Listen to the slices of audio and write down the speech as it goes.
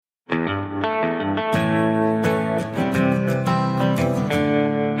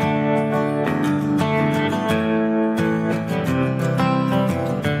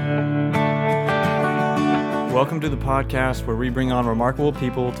Welcome to the podcast where we bring on remarkable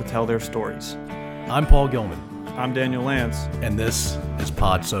people to tell their stories. I'm Paul Gilman. I'm Daniel Lance. And this is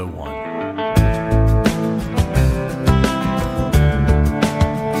Pod So One.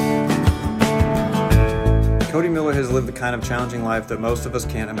 Cody Miller has lived the kind of challenging life that most of us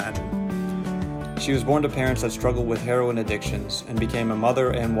can't imagine. She was born to parents that struggled with heroin addictions and became a mother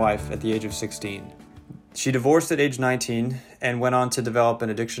and wife at the age of 16. She divorced at age 19 and went on to develop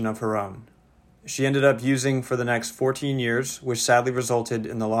an addiction of her own. She ended up using for the next 14 years, which sadly resulted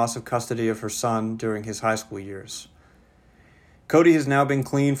in the loss of custody of her son during his high school years. Cody has now been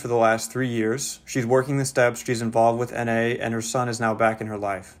clean for the last 3 years. She's working the steps, she's involved with NA, and her son is now back in her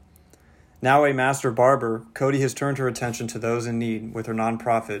life. Now a master barber, Cody has turned her attention to those in need with her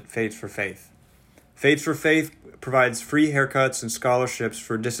nonprofit, Fades for Faith. Fades for Faith provides free haircuts and scholarships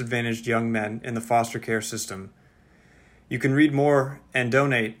for disadvantaged young men in the foster care system. You can read more and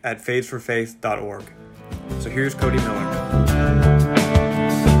donate at fadesforfaith.org. So here's Cody Miller.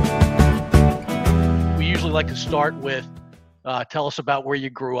 We usually like to start with tell us about where you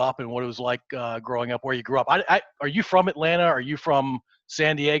grew up and what it was like growing up where you grew up. Are you from Atlanta? Are you from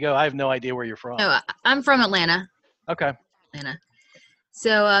San Diego? I have no idea where you're from. No, I'm from Atlanta. Okay. Atlanta.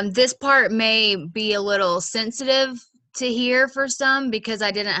 So this part may be a little sensitive to hear for some because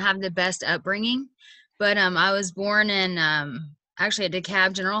I didn't have the best upbringing. But I was born in actually at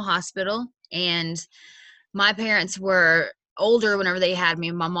DeKalb General Hospital, and my parents were older whenever they had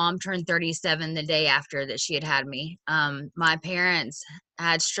me. My mom turned 37 the day after that she had me. My parents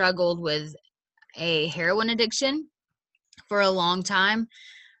had struggled with a heroin addiction for a long time.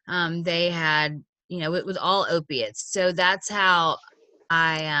 They had, it was all opiates. So that's how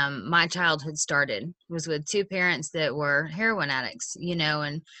my childhood started, was with two parents that were heroin addicts,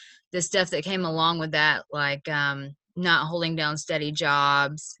 and the stuff that came along with that, like not holding down steady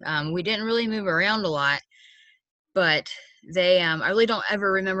jobs. We didn't really move around a lot, but I really don't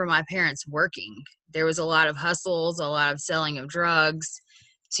ever remember my parents working. There was a lot of hustles, a lot of selling of drugs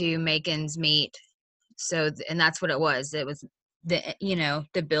to make ends meet. So, and that's what it was. It was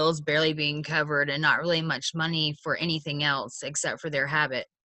the bills barely being covered and not really much money for anything else except for their habit.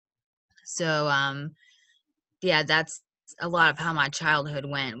 So, that's a lot of how my childhood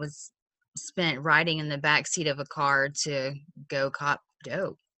went, was spent riding in the back seat of a car to go cop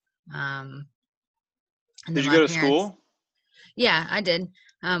dope. Did you go to school? Yeah, I did.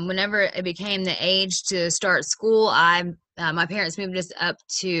 Whenever it became the age to start school, my parents moved us out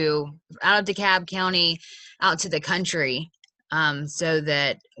of DeKalb County out to the country, so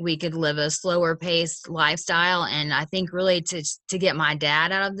that we could live a slower paced lifestyle. And I think really to get my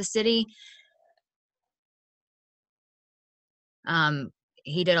dad out of the city.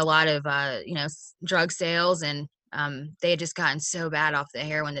 He did a lot of, drug sales, and they had just gotten so bad off the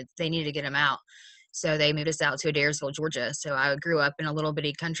heroin that they needed to get him out. So they moved us out to Adairsville, Georgia. So I grew up in a little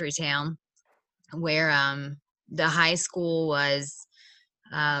bitty country town where the high school was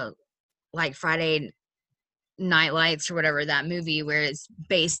like Friday Night Lights or whatever, that movie, where it's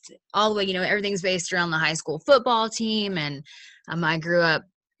based all the way, everything's based around the high school football team. And I grew up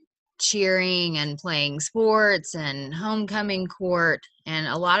cheering and playing sports and homecoming court, and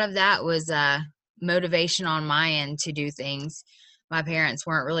a lot of that was motivation on my end to do things. My parents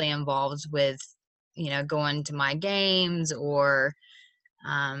weren't really involved with going to my games or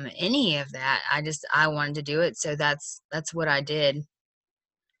any of that. I wanted to do it, so that's what I did.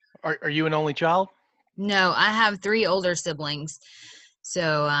 Are you an only child? No, I have 3 older siblings.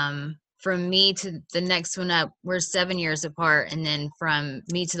 So from me to the next one up, we're 7 years apart. And then from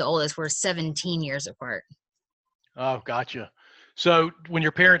me to the oldest, we're 17 years apart. Oh, gotcha. So when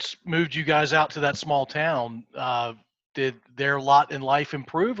your parents moved you guys out to that small town, did their lot in life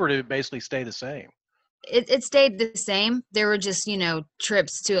improve, or did it basically stay the same? It stayed the same. There were just,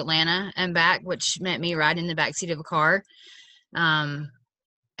 trips to Atlanta and back, which meant me riding in the backseat of a car, and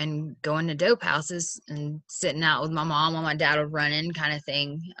going to dope houses and sitting out with my mom while my dad would run in, kind of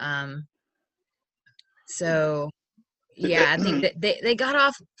thing. So yeah, I think that they got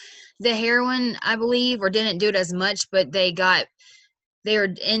off the heroin, I believe, or didn't do it as much, but they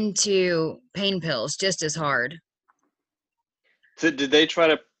were into pain pills just as hard. So did they try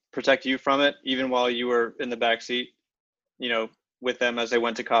to protect you from it even while you were in the back seat, with them as they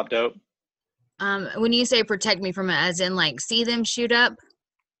went to cop dope? When you say protect me from it, as in like see them shoot up?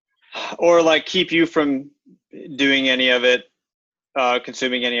 Or like keep you from doing any of it,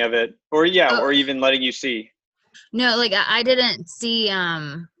 consuming any of it, or or even letting you see? No, like I didn't see,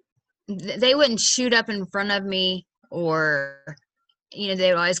 they wouldn't shoot up in front of me, or, they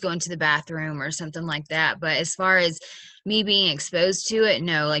would always go into the bathroom or something like that. But as far as me being exposed to it,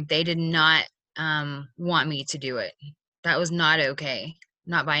 no, like they did not want me to do it. That was not okay.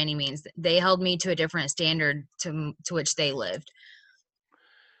 Not by any means. They held me to a different standard to which they lived.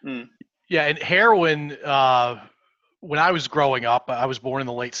 Mm. Yeah, and heroin. When I was growing up, I was born in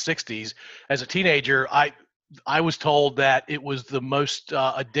the late '60s. As a teenager, I was told that it was the most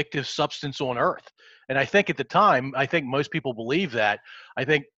addictive substance on earth. And I think at the time, I think most people believe that. I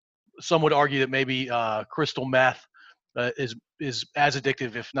think some would argue that maybe crystal meth is as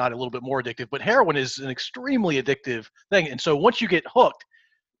addictive, if not a little bit more addictive. But heroin is an extremely addictive thing. And so once you get hooked,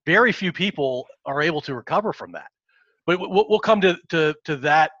 very few people are able to recover from that. But we'll come to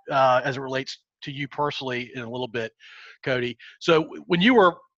that as it relates to you personally in a little bit, Cody. So when you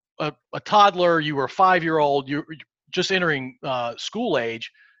were a toddler, you were a 5-year-old, you're just entering school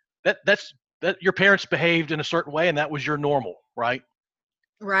age, that's your parents behaved in a certain way, and that was your normal, right?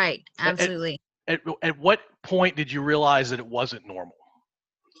 Right. Absolutely. At what point did you realize that it wasn't normal?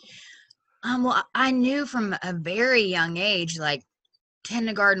 Well, I knew from a very young age, like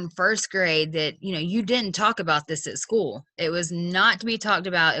kindergarten, first grade, that, you didn't talk about this at school. It was not to be talked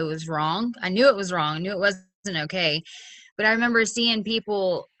about. It was wrong. I knew it was wrong. I knew it wasn't okay. But I remember seeing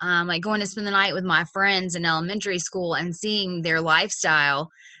people like going to spend the night with my friends in elementary school and seeing their lifestyle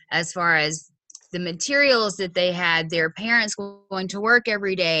as far as the materials that they had, their parents going to work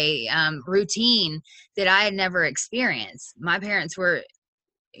every day, routine that I had never experienced. My parents were,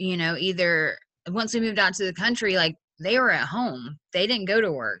 either once we moved out to the country, like they were at home. They didn't go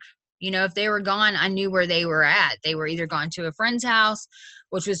to work. If they were gone, I knew where they were at. They were either gone to a friend's house,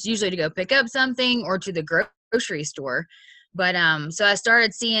 which was usually to go pick up something, or to the grocery store. But so I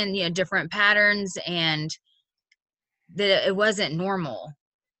started seeing, different patterns, and that it wasn't normal.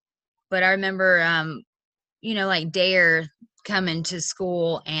 But I remember, like Dare coming to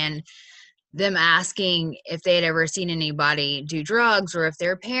school and them asking if they had ever seen anybody do drugs, or if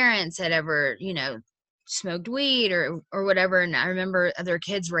their parents had ever, smoked weed or whatever. And I remember other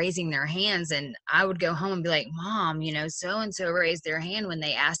kids raising their hands, and I would go home and be like, Mom, so-and-so raised their hand when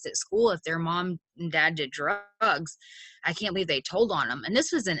they asked at school if their mom and dad did drugs. I can't believe they told on them. And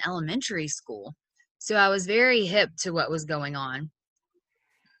this was in elementary school. So I was very hip to what was going on.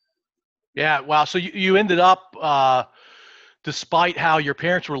 Yeah. Wow. So you ended up, despite how your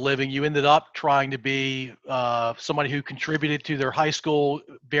parents were living, you ended up trying to be somebody who contributed to their high school,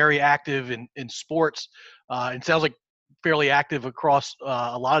 very active in sports. It sounds like fairly active across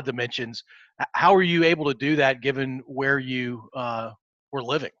a lot of dimensions. How were you able to do that given where you were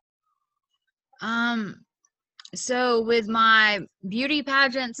living? So with my beauty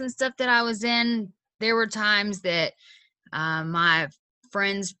pageants and stuff that I was in, there were times that my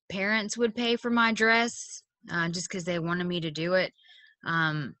friends' parents would pay for my dress just because they wanted me to do it.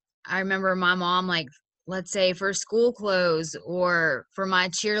 I remember my mom, like, let's say for school clothes or for my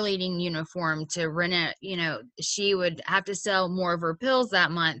cheerleading uniform to rent it, she would have to sell more of her pills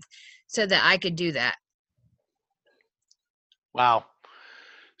that month so that I could do that. Wow.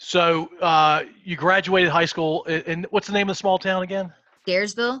 So you graduated high school, and what's the name of the small town again?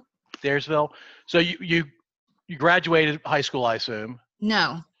 Daresville? Daresville. So you graduated high school, I assume.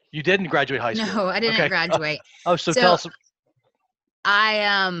 No. You didn't graduate high school. No, I didn't graduate. So tell us.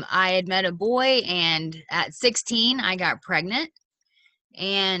 I had met a boy, and at 16 I got pregnant.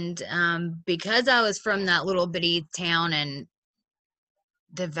 And because I was from that little bitty town and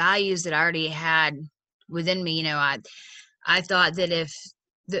the values that I already had within me, I thought that if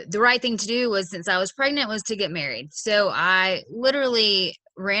the right thing to do was, since I was pregnant, was to get married. So I literally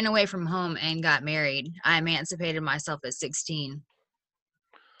ran away from home and got married. I emancipated myself at 16.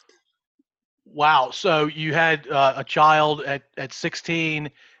 Wow. So you had a child at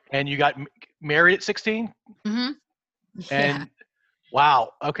 16, and you got married at 16? Mm-hmm. And Yeah.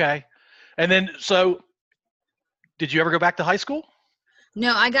 wow. Okay. And then, so did you ever go back to high school?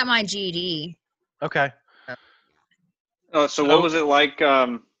 No, I got my GED. Okay. So what was it like,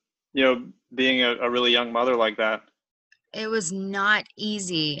 being a really young mother like that? It was not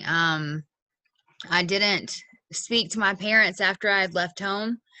easy. I didn't speak to my parents after I had left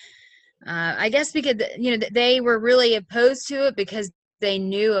home. I guess because, they were really opposed to it because they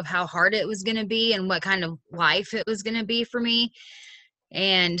knew of how hard it was going to be and what kind of life it was going to be for me.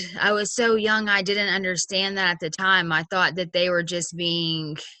 And I was so young, I didn't understand that at the time. I thought that they were just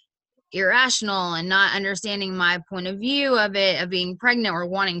being irrational and not understanding my point of view of it, of being pregnant or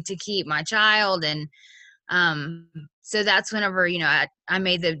wanting to keep my child. And so that's whenever, I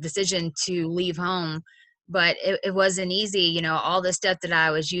made the decision to leave home. But it wasn't easy, all the stuff that I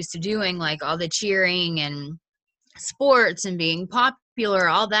was used to doing, like all the cheering and sports and being popular,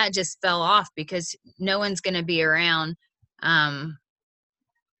 all that just fell off because no one's going to be around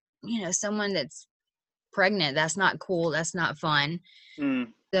someone that's pregnant. That's not cool. That's not fun. Mm.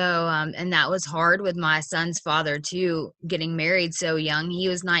 So, and that was hard with my son's father too, getting married so young. He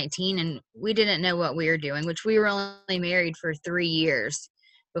was 19 and we didn't know what we were doing, which we were only married for 3 years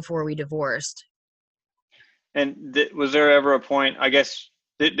before we divorced. And was there ever a point, I guess,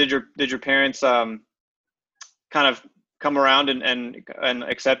 did your parents kind of come around and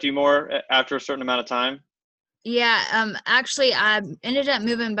accept you more after a certain amount of time? Yeah, actually, I ended up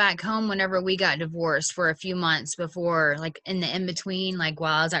moving back home whenever we got divorced for a few months before, like in the in between, like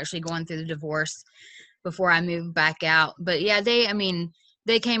while I was actually going through the divorce before I moved back out. But yeah, they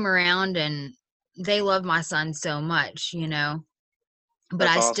came around and they loved my son so much, but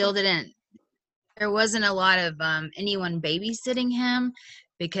That's I still awesome. didn't, there wasn't a lot of anyone babysitting him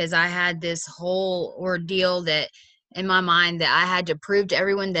because I had this whole ordeal that in my mind that I had to prove to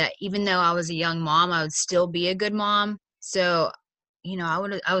everyone that even though I was a young mom, I would still be a good mom. So,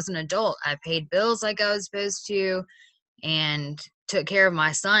 I was an adult. I paid bills like I was supposed to and took care of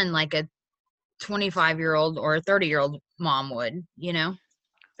my son like a 25-year-old or a 30-year-old mom would. And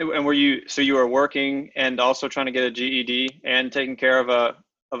so you were working and also trying to get a GED and taking care of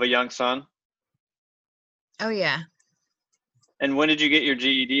a young son? Oh yeah. And when did you get your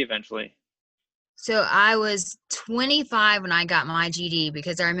GED eventually? So I was 25 when I got my GED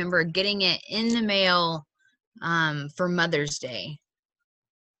because I remember getting it in the mail for Mother's Day.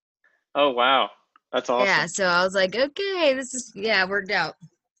 Oh, wow. That's Yeah, awesome. so I was like, okay, worked out.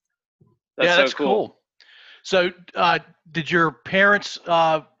 That's That's so cool. cool. So, did your parents,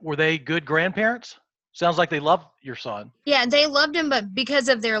 were they good grandparents? Sounds like they loved your son. Yeah, they loved him, but because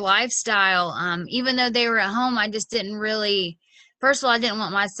of their lifestyle, even though they were at home, I just didn't really, first of all, I didn't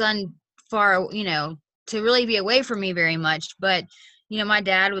want my son far, to really be away from me very much. But, my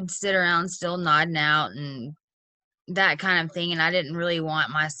dad would sit around still nodding out and that kind of thing. And I didn't really want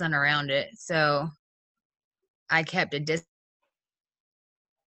my son around it. So I kept a distance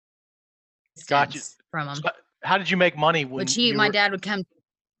Gotcha. from him, So, how did you make money when which you my were? dad would come.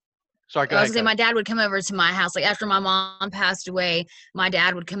 Sorry, go I was ahead. gonna say my dad would come over to my house. Like after my mom passed away, my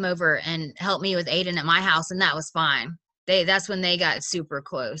dad would come over and help me with Aiden at my house, and that was fine. That's when they got super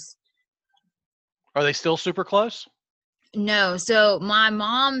close. Are they still super close? No, so my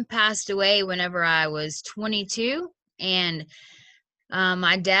mom passed away whenever I was 22, and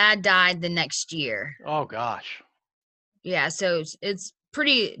my dad died the next year. Oh gosh. Yeah, so it's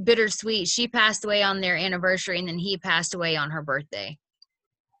pretty bittersweet. She passed away on their anniversary, and then he passed away on her birthday.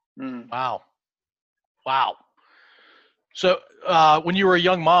 Mm. Wow. Wow. So, when you were a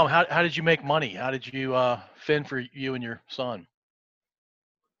young mom, how did you make money? How did you fend for you and your son?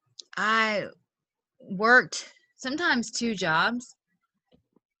 I worked sometimes 2 jobs.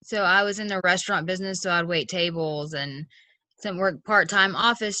 So I was in the restaurant business, so I'd wait tables and some work part-time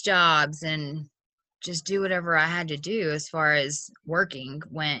office jobs and just do whatever I had to do as far as working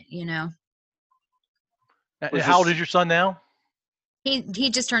went. Was How old this is your son now? He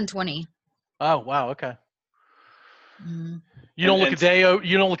just turned 20. Oh wow. Okay. Mhm. You don't look a and day.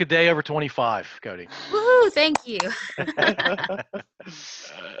 You don't look a day over 25, Cody. Woohoo! Thank you.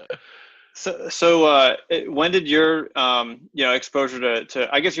 so when did your exposure to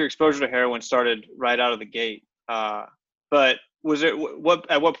I guess your exposure to heroin started right out of the gate? But was it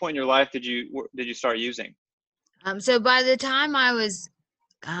at what point in your life did you start using? So by the time I was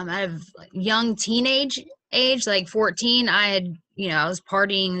out of young teenage age, like 14, I was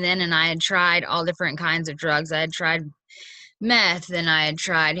partying then, and I had tried all different kinds of drugs. I had tried meth, and I had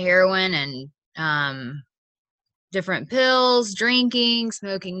tried heroin and different pills, drinking,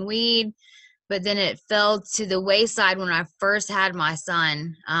 smoking weed. But then it fell to the wayside when I first had my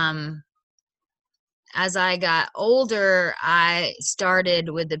son. As I got older, I started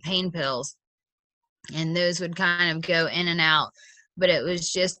with the pain pills, and those would kind of go in and out. But it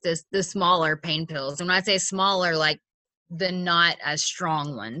was just the smaller pain pills. And when I say smaller, like the not as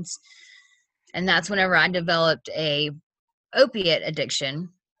strong ones. And that's whenever I developed a opiate addiction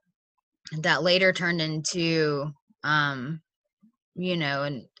that later turned into an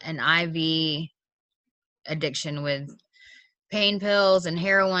IV addiction with pain pills and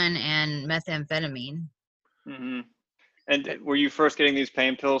heroin and methamphetamine. Mm-hmm. And were you first getting these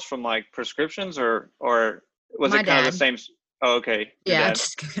pain pills from like prescriptions or was My it kind of the dad. same? Oh, okay. Your Yeah, I dad.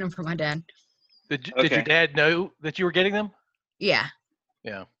 just got them from my dad. Did your Okay. dad know that you were getting them? Yeah.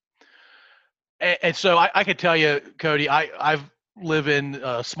 Yeah. And so I could tell you, Cody, I've live in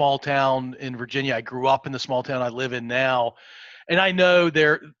a small town in Virginia. I grew up in the small town I live in now, and I know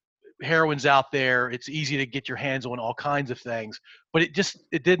heroin's out there. It's easy to get your hands on all kinds of things, but it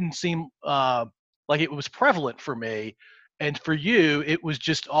didn't seem like it was prevalent for me. And for you, it was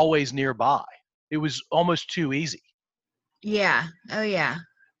just always nearby. It was almost too easy. Yeah. Oh yeah.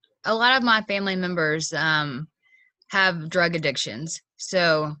 A lot of my family members have drug addictions.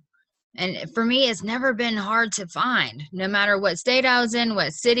 So, and for me, it's never been hard to find, no matter what state I was in,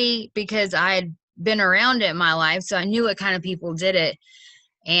 what city, because I had been around it in my life. So I knew what kind of people did it.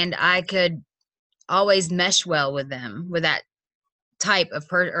 And I could always mesh well with them, with that type of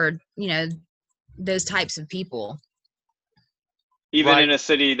those types of people. Even Right. in a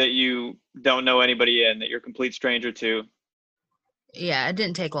city that you don't know anybody in, that you're a complete stranger to. Yeah, it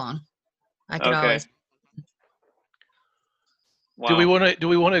didn't take long. I could Okay. always. Wow. Do we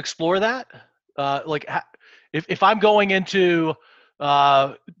want to explore that? If I'm going into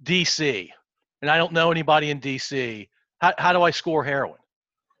DC and I don't know anybody in DC, how do I score heroin?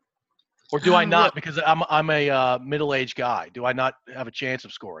 Or do I not? Because I'm a middle-aged guy. Do I not have a chance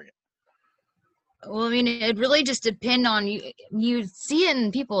of scoring it? Well, I mean, it really just depends on you. You see it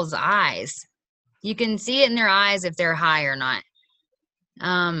in people's eyes. You can see it in their eyes if they're high or not.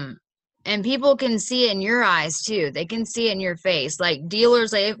 And people can see it in your eyes too. They can see it in your face. Like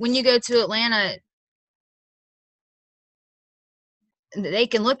dealers, like when you go to Atlanta, they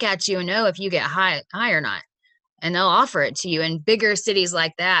can look at you and know if you get high or not, and they'll offer it to you. In bigger cities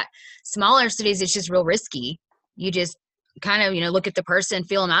like that, smaller cities, it's just real risky. You just kind of look at the person,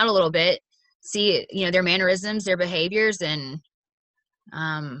 feel them out a little bit, see their mannerisms, their behaviors, and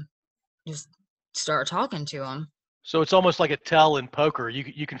just start talking to them. So it's almost like a tell in poker.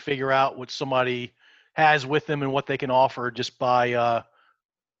 You can figure out what somebody has with them and what they can offer just by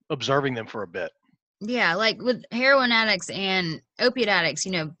observing them for a bit. Yeah, like with heroin addicts and opiate addicts,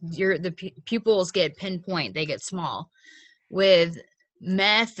 the pupils get pinpoint, they get small. With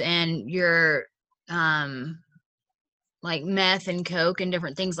meth and your like meth and coke and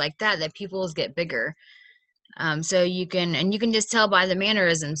different things like that, that pupils get bigger. So you can just tell by the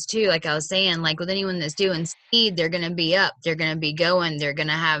mannerisms too. Like I was saying, like with anyone that's doing speed, they're going to be up, they're going to be going, they're going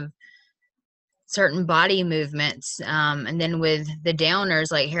to have certain body movements. And then with the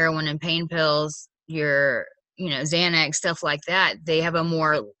downers like heroin and pain pills, your Xanax, stuff like that, they have a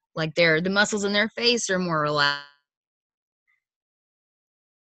more like the muscles in their face are more relaxed.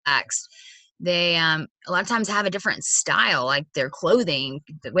 They a lot of times have a different style, like their clothing,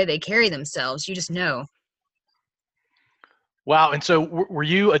 the way they carry themselves. You just know. Wow. And so were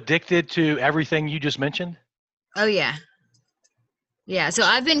you addicted to everything you just mentioned? Oh yeah. Yeah, so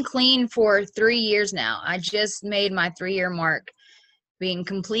I've been clean for 3 years now. I just made my 3-year mark being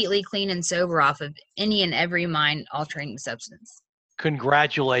completely clean and sober off of any and every mind-altering substance.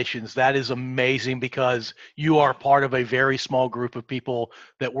 Congratulations. That is amazing because you are part of a very small group of people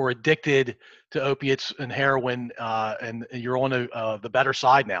that were addicted to opiates and heroin, and you're on the better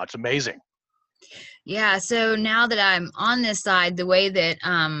side now. It's amazing. Yeah, so now that I'm on this side, the way that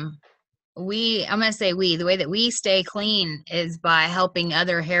the way that we stay clean is by helping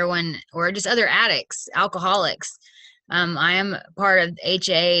other heroin or just other addicts, alcoholics. I am part of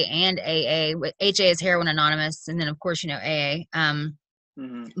HA and AA. HA is Heroin Anonymous, and then of course AA.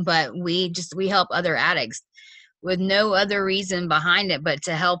 But we help other addicts with no other reason behind it but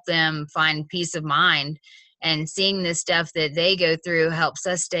to help them find peace of mind. And seeing this stuff that they go through helps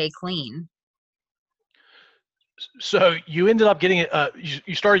us stay clean. So you ended up getting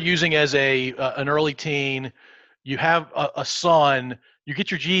you started using as an early teen. You have a son. You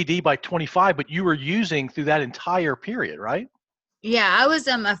get your GED by 25, but you were using through that entire period, right? Yeah, I was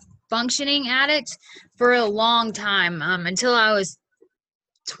a functioning addict for a long time, until I was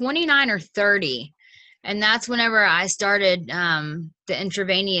 29 or 30. And that's whenever I started the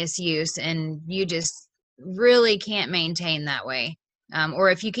intravenous use, and you just really can't maintain that way.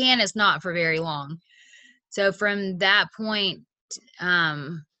 Or if you can, it's not for very long. So from that point,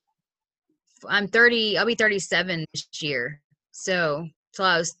 I'm 30, I'll be 37 this year. So till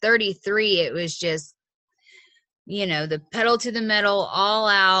I was 33, it was just, the pedal to the metal, all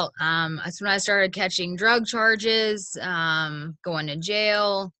out. That's when I started catching drug charges, going to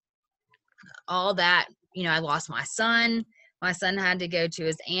jail, all that. I lost my son. My son had to go to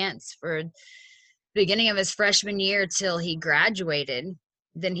his aunt's for the beginning of his freshman year till he graduated.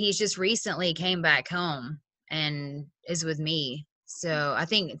 Then he's just recently came back home and is with me. So I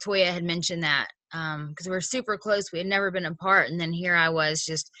think Toya had mentioned that because we're super close. We had never been apart. And then here I was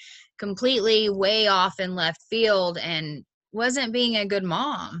just completely way off in left field and wasn't being a good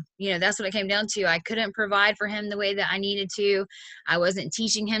mom. That's what it came down to. I couldn't provide for him the way that I needed to. I wasn't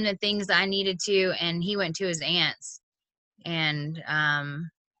teaching him the things that I needed to. And he went to his aunt's. And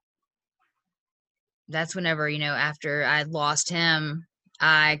that's whenever, after I lost him,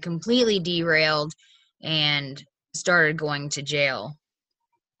 I completely derailed and started going to jail.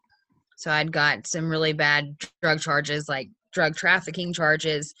 So I'd got some really bad drug charges, like drug trafficking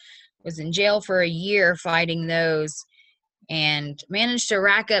charges, was in jail for a year fighting those, and managed to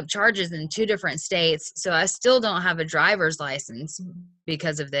rack up charges in 2 different states. So I still don't have a driver's license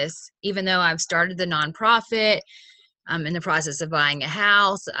because of this, even though I've started the nonprofit. I'm in the process of buying a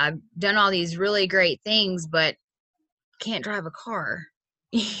house. I've done all these really great things, but can't drive a car.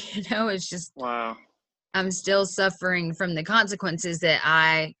 It's just, Wow. I'm still suffering from the consequences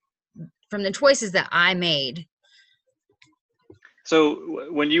from the choices that I made. So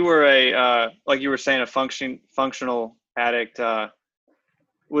when you were like you were saying, a functional addict,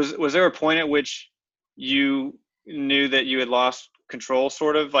 was there a point at which you knew that you had lost control,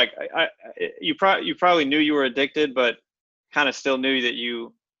 sort of? Like you probably knew you were addicted, but kind of still knew that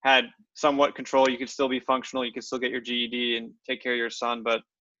you had somewhat control. You could still be functional. You could still get your GED and take care of your son. But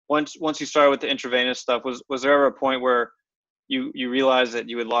once you started with the intravenous stuff, was there ever a point where you realized that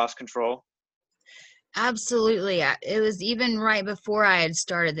you had lost control? Absolutely. It was even right before I had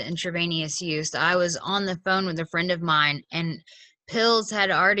started the intravenous use. I was on the phone with a friend of mine, and pills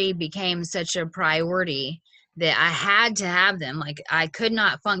had already became such a priority that I had to have them. Like, I could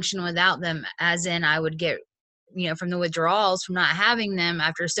not function without them, as in I would get, from the withdrawals from not having them.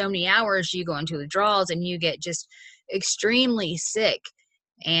 After so many hours, you go into withdrawals and you get just extremely sick.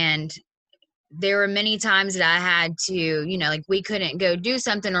 And there were many times that I had to, like, we couldn't go do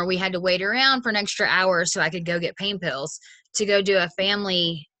something, or we had to wait around for an extra hour so I could go get pain pills to go do a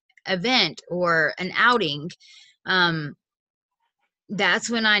family event or an outing. That's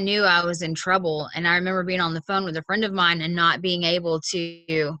when I knew I was in trouble. And I remember being on the phone with a friend of mine and not being able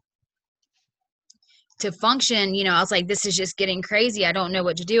to function. I was like, this is just getting crazy. I don't know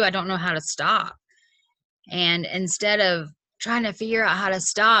what to do. I don't know how to stop. And instead of trying to figure out how to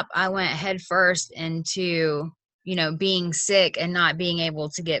stop, I went head first into, being sick and not being able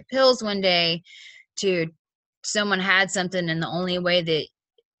to get pills one day, to someone had something, and the only way that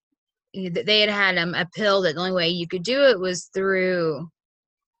they had a pill, that the only way you could do it was through,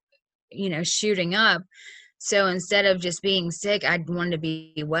 shooting up. So instead of just being sick, I wanted to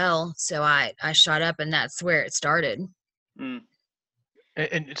be well. So I shot up, and that's where it started. Mm.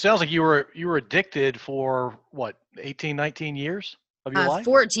 And it sounds like you were addicted for what, 18, 19 years of your life?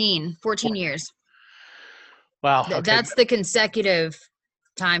 14 years. Wow. Okay. That's the consecutive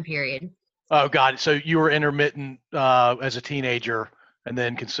time period. Oh, got it. So you were intermittent as a teenager, and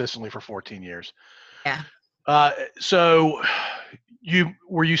then consistently for 14 years. Yeah. So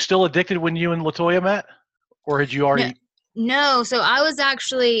were you still addicted when you and LaToya met, or had you already? No. So I was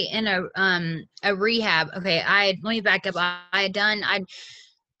actually in a rehab. Okay. Let me back up. I'd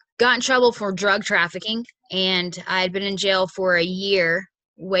got in trouble for drug trafficking, and I had been in jail for a year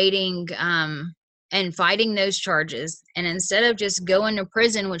waiting, and fighting those charges. And instead of just going to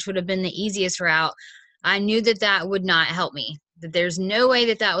prison, which would have been the easiest route, I knew that would not help me, that there's no way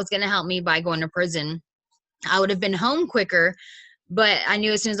that was going to help me by going to prison. I would have been home quicker, but I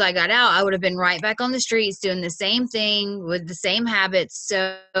knew as soon as I got out, I would have been right back on the streets doing the same thing with the same habits.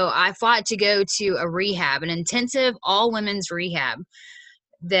 So I fought to go to a rehab, an intensive all women's rehab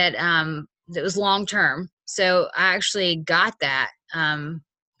that was long term. So I actually got that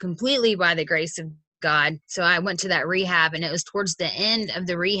completely by the grace of God. So I went to that rehab, and it was towards the end of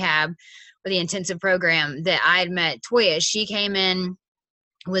the rehab or the intensive program that I had met Toya. She came in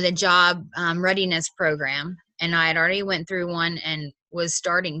with a job readiness program, and I had already went through one and was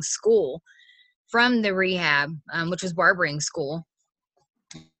starting school from the rehab, which was barbering school.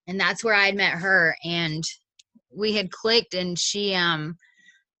 And that's where I had met her, and we had clicked, and she,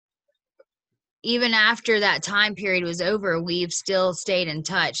 even after that time period was over, we've still stayed in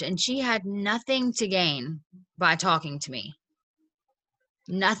touch, and she had nothing to gain by talking to me.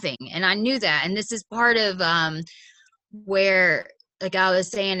 Nothing. And I knew that. And this is part of where, like I was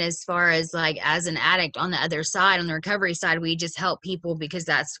saying, as far as like as an addict on the other side, on the recovery side, we just help people because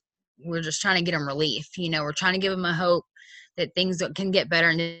we're just trying to get them relief. We're trying to give them a hope that things can get better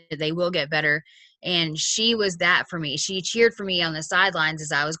and that they will get better. And she was that for me. She cheered for me on the sidelines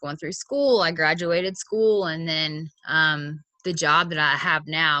as I was going through school. I graduated school, and then the job that I have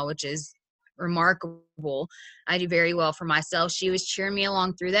now, which is remarkable. I do very well for myself. She was cheering me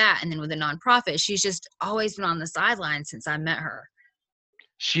along through that. And then with a nonprofit, she's just always been on the sidelines since I met her.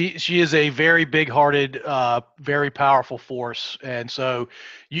 She is a very big-hearted, very powerful force. And so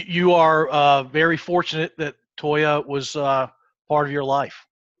you are very fortunate that Toya was part of your life.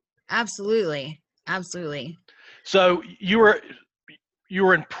 Absolutely. So you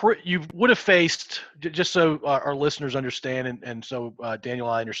would have faced, just so our listeners understand, and so Daniel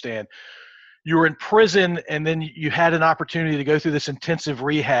and I understand, you were in prison and then you had an opportunity to go through this intensive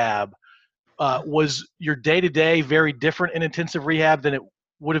rehab. Was your day-to-day very different in intensive rehab than it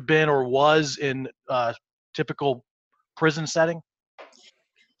would have been or was in typical prison setting?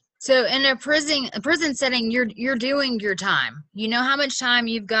 So in a prison setting, you're doing your time. You know how much time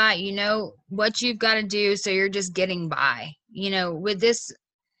you've got, you know what you've got to do, so you're just getting by. You know, with this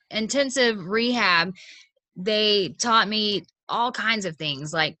intensive rehab, they taught me all kinds of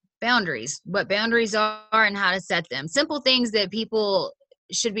things like boundaries, what boundaries are and how to set them. Simple things that people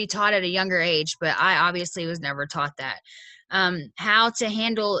should be taught at a younger age, but I obviously was never taught that. How to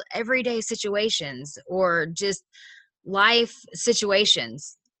handle everyday situations or just life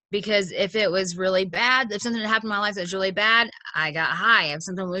situations. Because if it was really bad, if something happened in my life that was really bad, I got high. If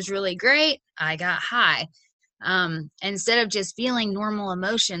something was really great, I got high. Instead of just feeling normal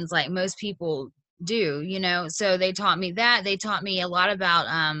emotions like most people do, you know. So they taught me that. They taught me a lot about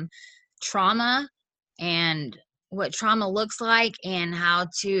trauma and what trauma looks like and how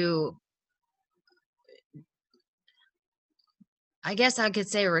to, I guess I could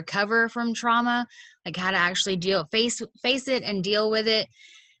say, recover from trauma, like how to actually face it and deal with it.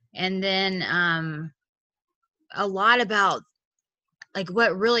 And then a lot about like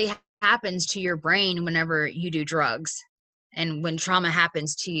what really happens to your brain whenever you do drugs and when trauma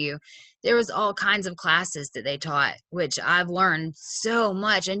happens to you. There was all kinds of classes that they taught, which I've learned so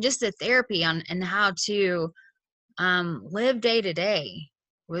much, and just the therapy on and how to live day to day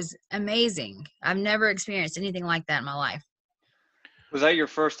was amazing. I've never experienced anything like that in my life. Was that your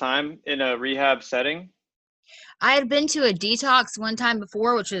first time in a rehab setting? I had been to a detox one time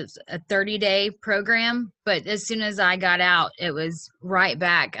before, which was a 30-day program, but as soon as I got out, it was right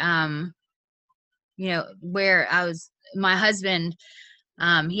back, you know, where I was. My husband,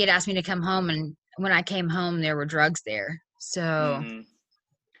 he had asked me to come home, and when I came home, there were drugs there. So,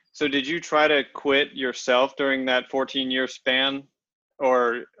 So did you try to quit yourself during that 14-year span,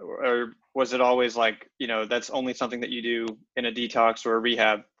 or was it always like, you know, that's only something that you do in a detox or a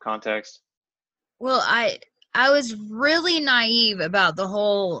rehab context? well, I was really naive about the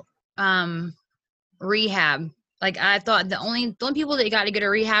whole rehab. Like I thought the only people that got to go to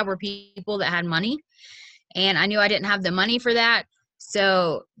rehab were people that had money, and I knew I didn't have the money for that.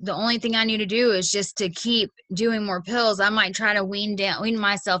 So the only thing I knew to do is just to keep doing more pills. I might try to wean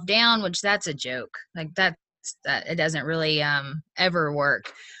myself down, which that's a joke. Like that it doesn't really ever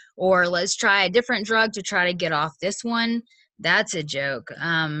work. Or let's try a different drug to try to get off this one. That's a joke.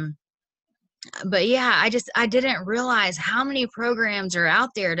 But yeah, I didn't realize how many programs are out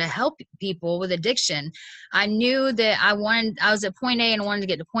there to help people with addiction. I knew that I was at point A and wanted to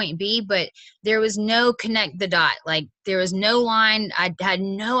get to point B, but there was no connect the dot. Like there was no line. I had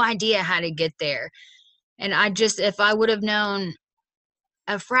no idea how to get there. And if I would have known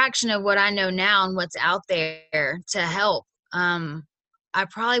a fraction of what I know now and what's out there to help, I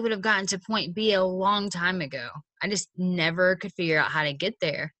probably would have gotten to point B a long time ago. I just never could figure out how to get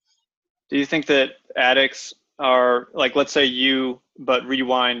there. Do you think that addicts are like, let's say you, but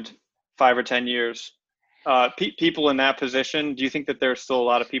rewind 5 or 10 years, people in that position, do you think that there's still a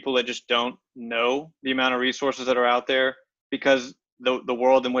lot of people that just don't know the amount of resources that are out there because the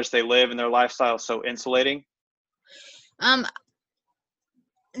world in which they live and their lifestyle is so insulating?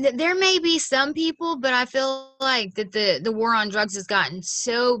 There may be some people, but I feel like that the war on drugs has gotten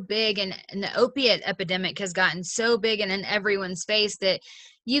so big, and the opiate epidemic has gotten so big and in everyone's face that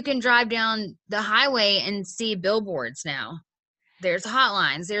you can drive down the highway and see billboards now. There's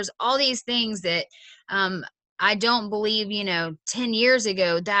hotlines. There's all these things that I don't believe, 10 years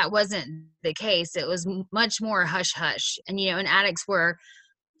ago, that wasn't the case. It was much more hush hush. And, and addicts were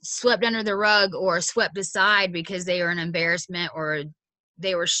swept under the rug or swept aside because they were an embarrassment or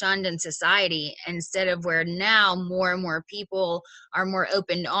they were shunned in society, instead of where now more and more people are more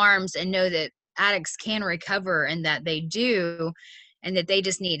open arms and know that addicts can recover and that they do and that they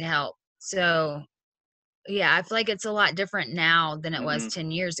just need help. So yeah, I feel like it's a lot different now than it was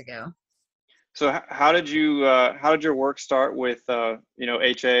 10 years ago. So how did your work start with,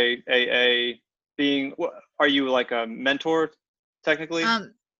 HA, AA are you like a mentor technically?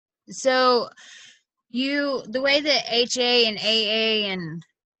 So the way that HA and AA and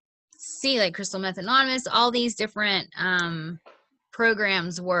like Crystal Meth Anonymous, all these different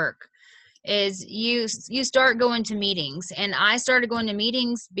programs work is you start going to meetings. And I started going to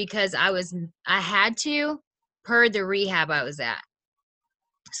meetings because I had to, per the rehab I was at.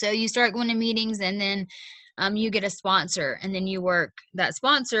 So you start going to meetings, and then you get a sponsor, and then that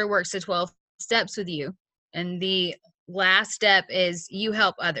sponsor works the 12 steps with you. And the last step is you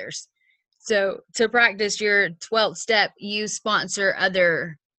help others. So to practice your 12th step, you sponsor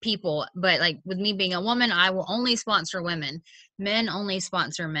other people, but like with me being a woman, I will only sponsor women. Men only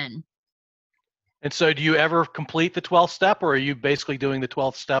sponsor men. And so do you ever complete the 12th step, or are you basically doing the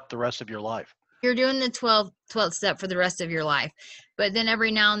 12th step the rest of your life? You're doing the 12th step for the rest of your life, but then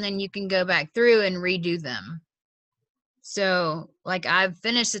every now and then you can go back through and redo them. So like I've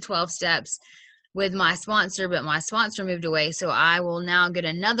finished the 12 steps with my sponsor, but my sponsor moved away, so I will now get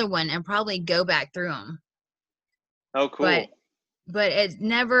another one and probably go back through them. Oh, cool. But it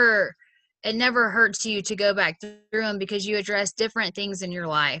never hurts you to go back through them because you address different things in your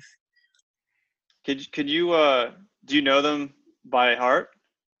life. Could you do you know them by heart?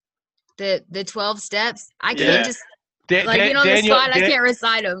 The 12 steps, I Yeah. can't just like being on the spot. I can't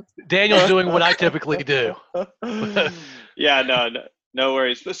recite them. Daniel's doing what I typically do. Yeah, no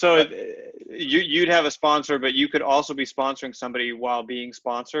worries. So you'd have a sponsor, but you could also be sponsoring somebody while being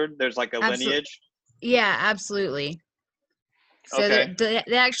sponsored. There's like a lineage. Yeah, absolutely. So Okay.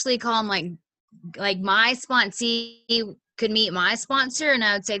 they actually call them like my sponsee could meet my sponsor, and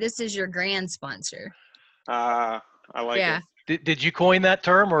I would say this is your grand sponsor. I like Yeah. it. Did you coin that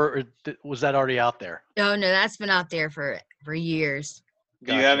term, or was that already out there? Oh no, that's been out there for years.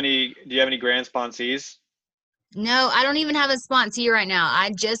 Do you have any grand sponsees? No, I don't even have a sponsee right now.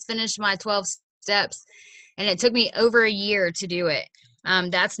 I just finished my 12 steps, and it took me over a year to do it.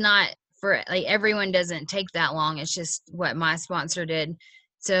 That's not for like everyone doesn't take that long. It's just what my sponsor did.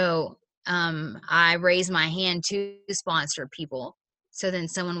 So I raised my hand to sponsor people. So then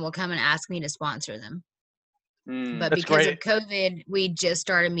someone will come and ask me to sponsor them. But That's because great. of COVID, we just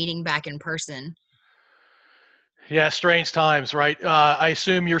started meeting back in person. Yeah, strange times, right? I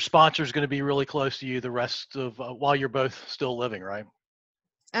assume your sponsor is going to be really close to you the rest of while you're both still living, right?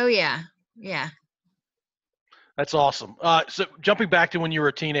 Oh yeah, yeah. That's awesome. So jumping back to when you were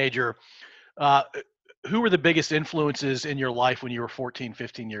a teenager, who were the biggest influences in your life when you were 14,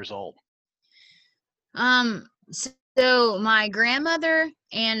 15 years old? So my grandmother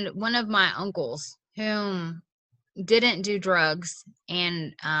and one of my uncles whom didn't do drugs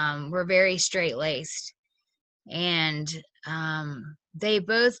and were very straight-laced. And they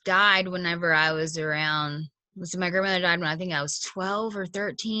both died whenever I was around. So my grandmother died when I think I was 12 or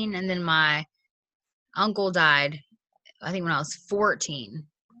 13, and then my uncle died, I think when I was 14.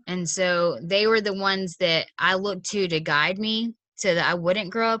 And so they were the ones that I looked to guide me so that I wouldn't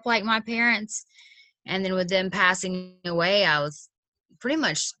grow up like my parents. And then with them passing away, I was pretty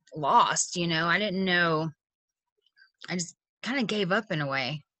much lost, I didn't know. I just kind of gave up in a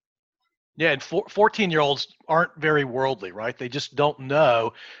way. Yeah, and 14-year-olds aren't very worldly, right? They just don't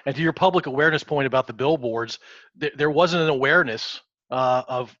know. And to your public awareness point about the billboards, there wasn't an awareness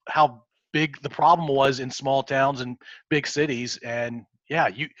of how big the problem was in small towns and big cities. And yeah,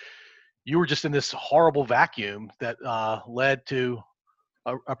 you were just in this horrible vacuum that led to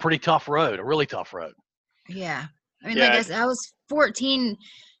a pretty tough road, a really tough road. Yeah. I mean, Yeah. like I said, I was 14,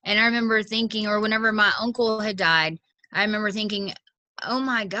 and I remember thinking, or whenever my uncle had died, I remember thinking, oh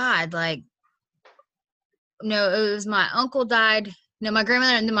my God, like, no, it was my uncle died. No, my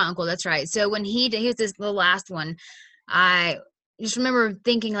grandmother and then my uncle. That's right. So when he was the last one, I just remember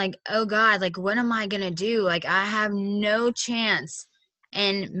thinking like, oh God, like, what am I going to do? Like, I have no chance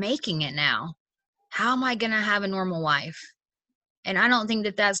in making it now. How am I going to have a normal life? And I don't think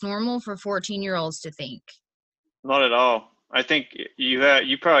that that's normal for 14-year-olds to think. Not at all. I think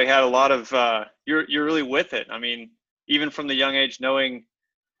you probably had a lot of you're really with it. I mean, even from the young age, knowing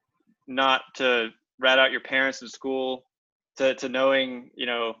not to rat out your parents in school, to knowing,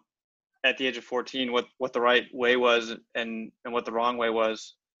 at the age of 14 what the right way was and what the wrong way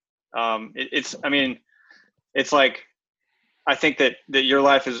was. It's like, I think that your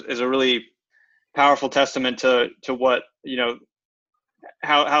life is a really powerful testament to what,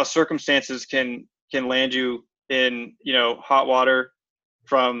 how circumstances can land you in, hot water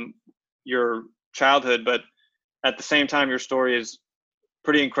from your childhood, but at the same time, your story is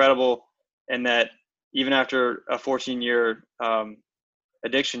pretty incredible, and that even after a 14-year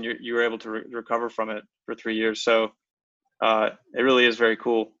addiction, you were able to recover from it for 3 years. So it really is very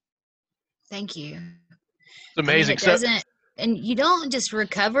cool. Thank you. It's amazing. And you don't just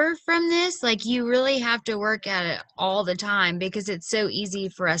recover from this, like, you really have to work at it all the time because it's so easy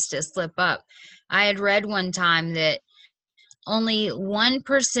for us to slip up. I had read one time that only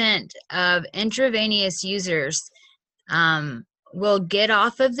 1% of intravenous users will get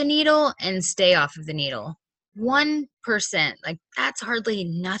off of the needle and stay off of the needle. 1%, like, that's hardly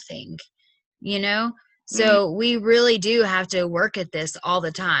nothing, So we really do have to work at this all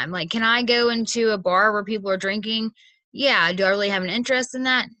the time. Like, can I go into a bar where people are drinking? Yeah. Do I really have an interest in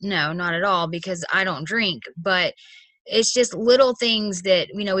that? No, not at all, because I don't drink. But it's just little things that,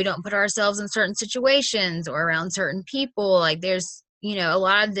 you know, we don't put ourselves in certain situations or around certain people. Like there's, you know, a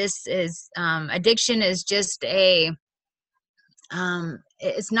lot of this is addiction is just it's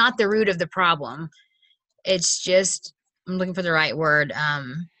not the root of the problem. It's just, I'm looking for the right word.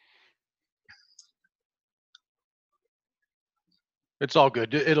 It's all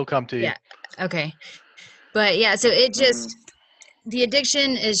good. It'll come to you. Yeah. Okay. But yeah, so it just, Mm-hmm. the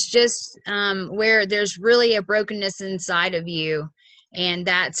addiction is just where there's really a brokenness inside of you, and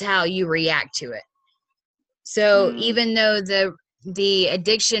that's how you react to it. So even though the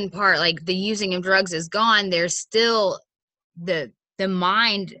addiction part, like the using of drugs, is gone, there's still the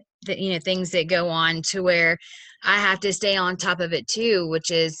mind, that, you know, things that go on to where I have to stay on top of it too, which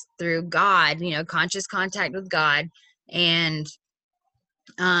is through God, you know, conscious contact with God. And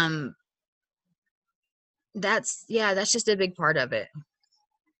that's just a big part of it.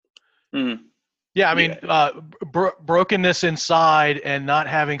 Mm-hmm. Yeah, I mean, brokenness inside and not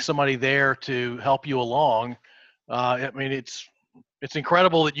having somebody there to help you along. I mean, it's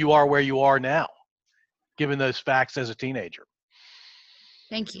incredible that you are where you are now, given those facts as a teenager.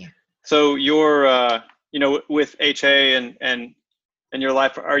 Thank you. So you're, you know, with HA and your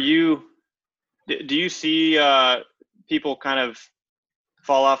life, do you see people kind of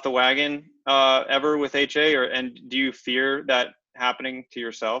fall off the wagon ever with HA, and do you fear that happening to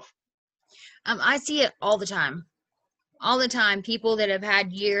yourself? I see it all the time. All the time. People that have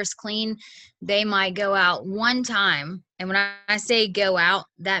had years clean, they might go out one time. And when I say go out,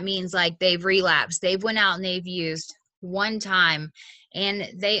 that means like they've relapsed. They've went out and they've used one time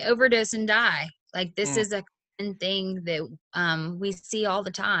and they overdose and die. Like this is a common thing that we see all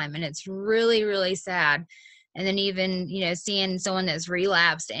the time. And it's really, really sad. And then even, you know, seeing someone that's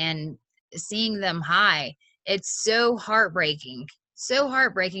relapsed and seeing them high, it's so heartbreaking. So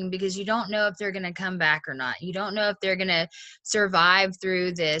heartbreaking, because you don't know if they're going to come back or not. You don't know if they're going to survive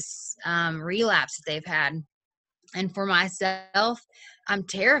through this relapse that they've had. And for myself, I'm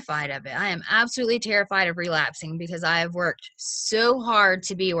terrified of it. I am absolutely terrified of relapsing, because I have worked so hard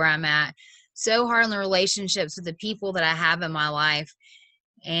to be where I'm at, so hard on the relationships with the people that I have in my life.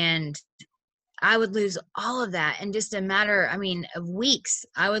 And I would lose all of that in just a matter, of weeks.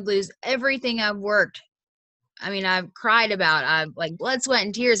 I would lose everything I've worked. I've cried about, I've like blood, sweat,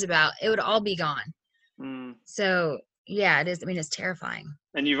 and tears about. It would all be gone. So yeah, it is. It's terrifying.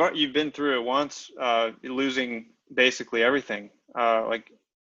 And you've been through it once, losing basically everything. And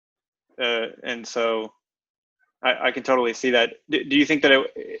so I can totally see that. Do you think that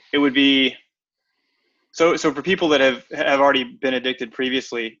it would be so for people that have already been addicted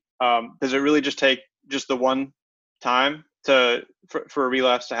previously? Does it really just take just the one time for a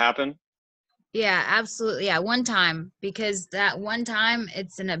relapse to happen? Yeah, absolutely. Yeah, one time, because that one time,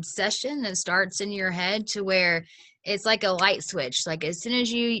 it's an obsession that starts in your head to where it's like a light switch. Like as soon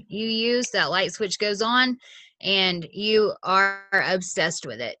as you use, that light switch goes on and you are obsessed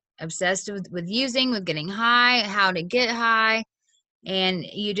with it. Obsessed with using, with getting high, how to get high, and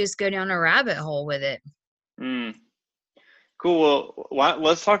you just go down a rabbit hole with it. Cool. Well,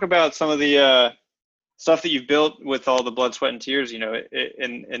 let's talk about some of the stuff that you've built with all the blood, sweat, and tears, you know,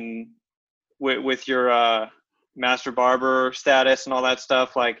 with your master barber status and all that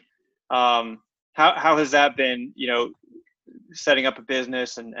stuff. Like, how has that been, you know, setting up a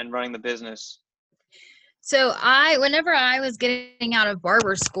business and running the business? So whenever I was getting out of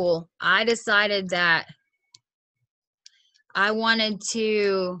barber school, I decided that I wanted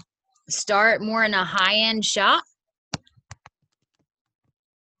to start more in a high-end shop.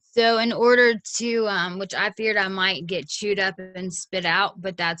 So in order to, which I feared I might get chewed up and spit out,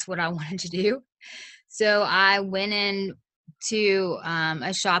 but that's what I wanted to do. So I went in to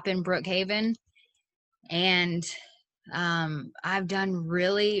a shop in Brookhaven, and I've done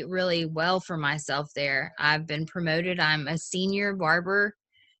really, really well for myself there. I've been promoted. I'm a senior barber.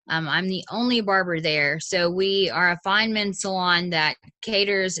 I'm the only barber there. So we are a fine men's salon that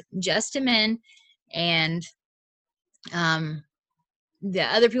caters just to men, and the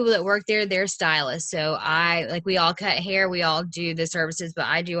other people that work there, they're stylists. So we all cut hair, we all do the services, but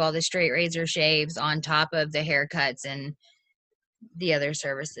I do all the straight razor shaves on top of the haircuts and the other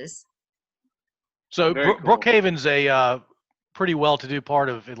services. So Very cool. Brookhaven's a pretty well-to-do part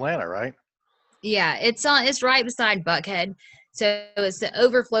of Atlanta, right? Yeah, it's right beside Buckhead. So it's the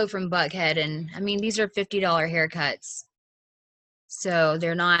overflow from Buckhead, and these are $50 haircuts. So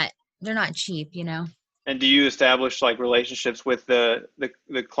they're not cheap, you know. And do you establish like relationships with the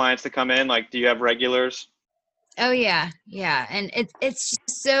clients that come in? Like, do you have regulars? Oh yeah. And it's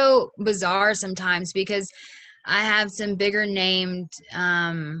just so bizarre sometimes, because I have some bigger named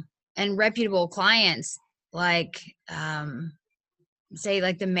and reputable clients like say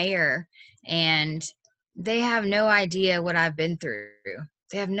like the mayor, and they have no idea what I've been through.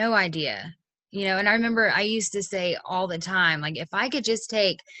 They have no idea, and I remember I used to say all the time, like, if I could just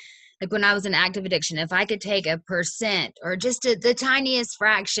take, like when I was in active addiction, if I could take 1% or just the tiniest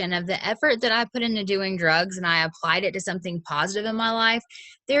fraction of the effort that I put into doing drugs and I applied it to something positive in my life,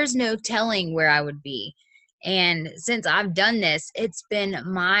 there's no telling where I would be. And since I've done this, it's been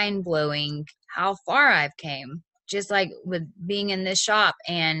mind blowing how far I've came, just like with being in this shop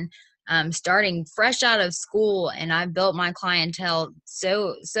and starting fresh out of school. And I've built my clientele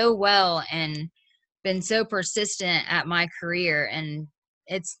so well and been so persistent at my career, and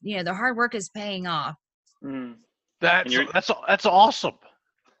it's the hard work is paying off. Mm. That's awesome.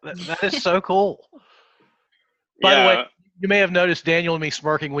 That is so cool. By the way, you may have noticed Daniel and me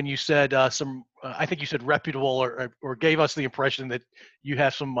smirking when you said I think you said reputable, or gave us the impression that you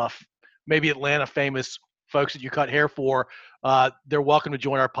have some maybe Atlanta famous folks that you cut hair for. They're welcome to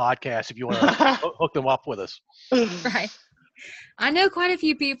join our podcast if you want to hook them up with us. Right. I know quite a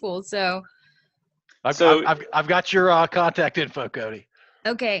few people, so. I've got your contact info, Cody.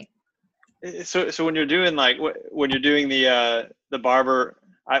 Okay. So when you're doing the barber,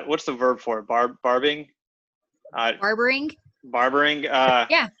 what's the verb for it? Barbing? Barbering? Barbering.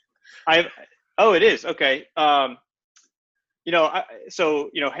 Yeah. It is. Okay.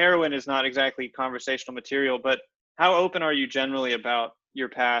 Heroin is not exactly conversational material, but how open are you generally about your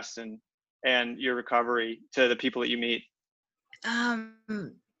past and your recovery to the people that you meet?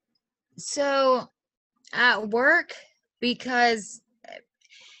 So at work, because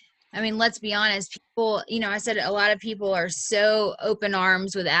let's be honest, people, I said a lot of people are so open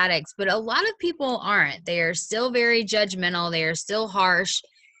arms with addicts, but a lot of people aren't. They are still very judgmental. They are still harsh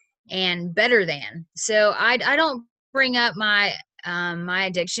and better than. So I don't bring up my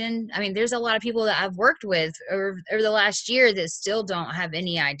addiction. There's a lot of people that I've worked with over the last year that still don't have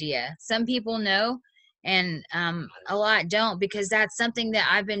any idea. Some people know, and a lot don't, because that's something that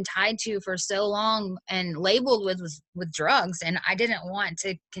I've been tied to for so long and labeled with drugs, and I didn't want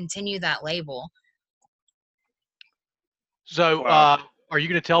to continue that label. So are you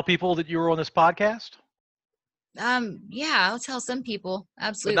going to tell people that you were on this podcast? Yeah, I'll tell some people,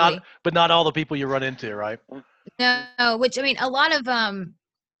 absolutely, but not all the people you run into, right? No, which a lot of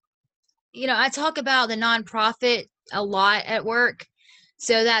I talk about the nonprofit a lot at work.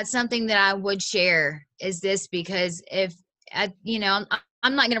 So that's something that I would share, is this, because if I'm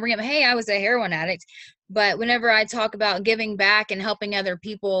not going to bring up, hey, I was a heroin addict, but whenever I talk about giving back and helping other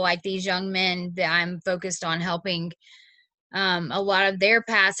people, like these young men that I'm focused on helping, a lot of their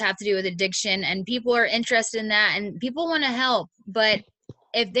past have to do with addiction, and people are interested in that, and people want to help. But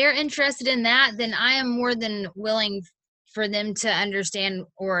if they're interested in that, then I am more than willing for them to understand,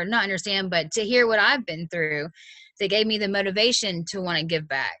 or not understand, but to hear what I've been through. They gave me the motivation to want to give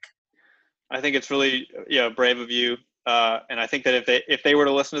back. I think it's really brave of you, and I think that if they were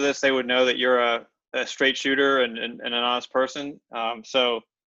to listen to this, they would know that you're a straight shooter and an honest person. So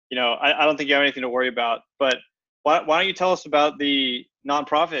I don't think you have anything to worry about. But why don't you tell us about the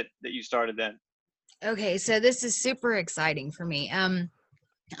nonprofit that you started then? Okay, so this is super exciting for me.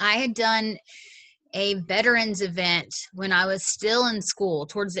 I had done a veterans event when I was still in school,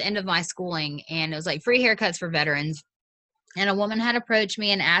 towards the end of my schooling, and it was like free haircuts for veterans. And a woman had approached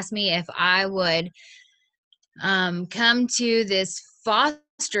me and asked me if I would come to this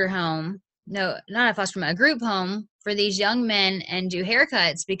foster home, no, not a foster home, a group home for these young men and do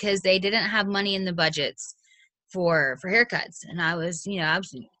haircuts, because they didn't have money in the budgets for haircuts. And I was,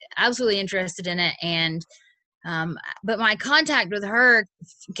 absolutely interested in it. And but my contact with her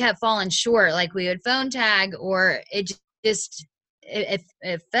kept falling short. Like, we would phone tag, or it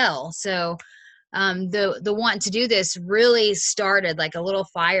fell. So the want to do this really started, like a little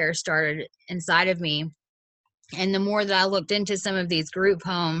fire started inside of me. And the more that I looked into some of these group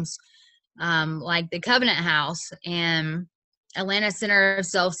homes, like the Covenant House and Atlanta Center of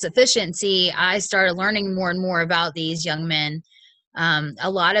Self-Sufficiency, I started learning more and more about these young men. A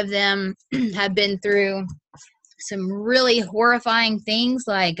lot of them have been through some really horrifying things,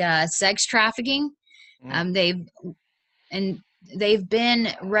 like sex trafficking. They've been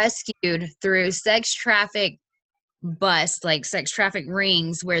rescued through sex traffic busts, like sex traffic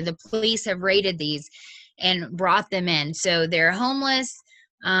rings, where the police have raided these and brought them in. So they're homeless.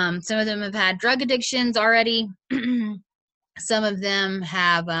 Some of them have had drug addictions already. Some of them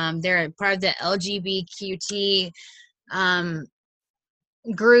have, they're part of the LGBTQ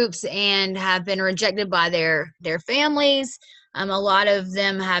groups and have been rejected by their families. A lot of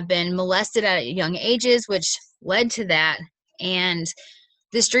them have been molested at young ages, which led to that. And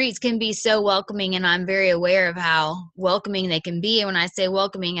the streets can be so welcoming, and I'm very aware of how welcoming they can be. And when I say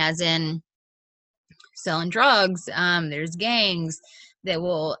welcoming, as in selling drugs, there's gangs that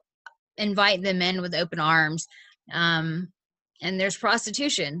will invite them in with open arms, and there's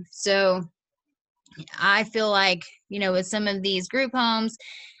prostitution. So I feel like, with some of these group homes,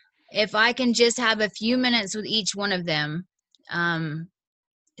 if I can just have a few minutes with each one of them,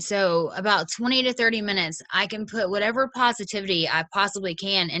 so about 20 to 30 minutes, I can put whatever positivity I possibly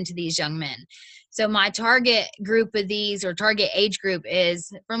can into these young men. So my target group of these, or target age group,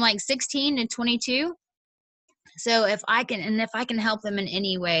 is from like 16 to 22. So if I can help them in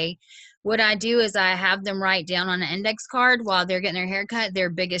any way, what I do is I have them write down on an index card while they're getting their hair cut their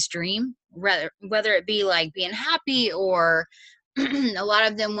biggest dream, whether it be like being happy, or a lot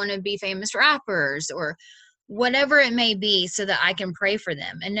of them want to be famous rappers, or whatever it may be, so that I can pray for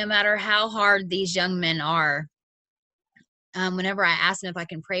them. And no matter how hard these young men are, whenever I ask them if I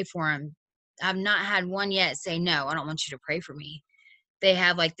can pray for them, I've not had one yet say, no, I don't want you to pray for me. They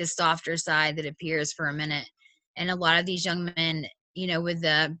have like this softer side that appears for a minute. And a lot of these young men, with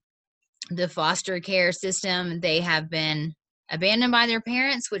the foster care system, they have been abandoned by their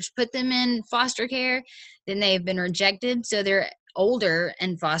parents, which put them in foster care. Then they've been rejected, so they're older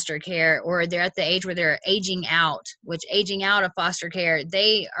in foster care, or they're at the age where they're aging out, which aging out of foster care,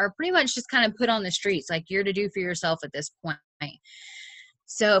 they are pretty much just kind of put on the streets, like you're to do for yourself at this point.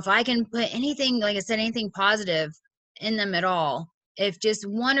 So if I can put anything, like I said, anything positive in them at all, if just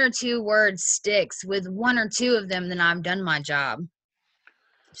one or two words sticks with one or two of them, then I've done my job.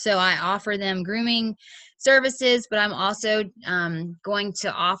 So I offer them grooming services, but I'm also going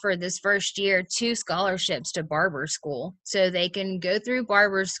to offer this first year 2 scholarships to barber school. So they can go through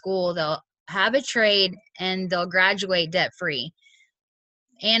barber school, they'll have a trade, and they'll graduate debt-free.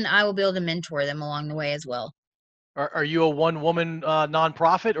 And I will be able to mentor them along the way as well. Are you a one-woman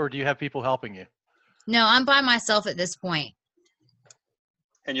nonprofit, or do you have people helping you? No, I'm by myself at this point.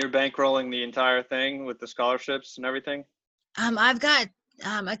 And you're bankrolling the entire thing with the scholarships and everything? I've got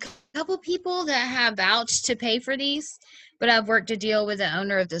a couple people that have vouched to pay for these, but I've worked a deal with the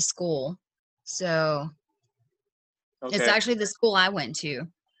owner of the school. So Okay. It's actually the school I went to.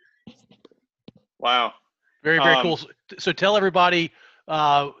 Wow. Very, very cool. So tell everybody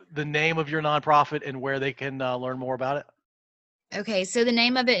the name of your nonprofit and where they can learn more about it. Okay, so the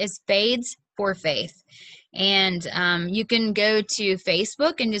name of it is Fades for Faith. And you can go to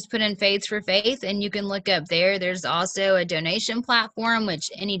Facebook and just put in Fades for Faith, and you can look up there. There's also a donation platform, which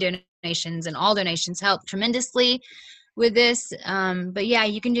any donations and all donations help tremendously with this. But yeah,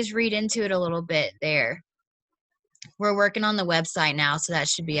 you can just read into it a little bit there. We're working on the website now, so that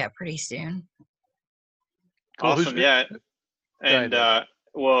should be up pretty soon. Cool. Awesome. Yeah. And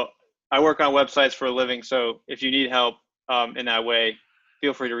well, I work on websites for a living, so if you need help in that way,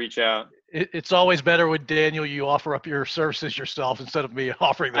 feel free to reach out. It's always better with Daniel. You offer up your services yourself instead of me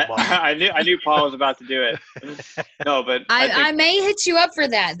offering them. I knew Paul was about to do it. No, but I may hit you up for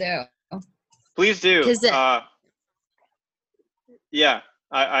that though. Please do. Yeah,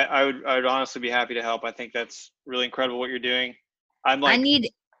 I would honestly be happy to help. I think that's really incredible what you're doing.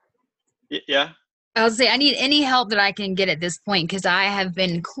 Yeah. I would say I need any help that I can get at this point, because I have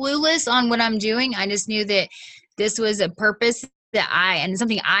been clueless on what I'm doing. I just knew that this was a purpose and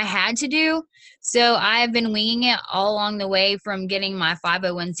something I had to do. So I have been winging it all along the way from getting my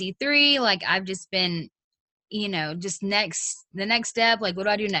 501c3. Like I've just been, just the next step. Like, what do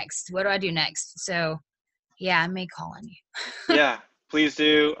I do next? What do I do next? So yeah, I may call on you. Yeah, please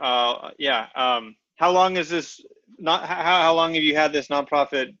do. How long is this? How long have you had this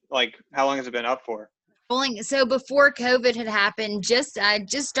nonprofit? Like, how long has it been up for? So before COVID had happened, I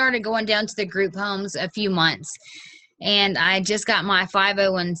just started going down to the group homes a few months. And I just got my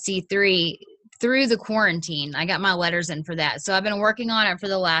 501c3 through the quarantine. I got my letters in for that. So I've been working on it for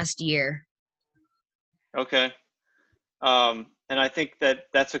the last year. Okay. And I think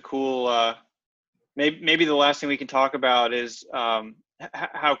that's a cool, maybe the last thing we can talk about is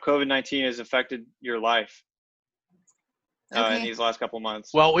how COVID-19 has affected your life in these last couple of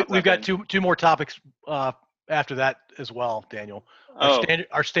months. Well, we've got two more topics after that as well, Daniel.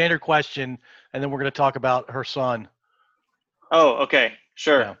 Our standard question, and then we're going to talk about her son. Oh, okay.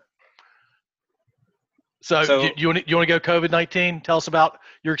 Sure. Yeah. So you want to go COVID-19? Tell us about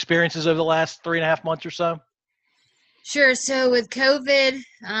your experiences over the last 3.5 months or so. Sure. So with COVID,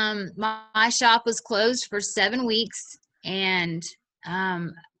 my shop was closed for 7 weeks. And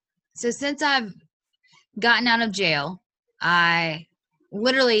so since I've gotten out of jail, I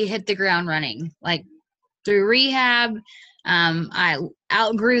literally hit the ground running. Like through rehab. I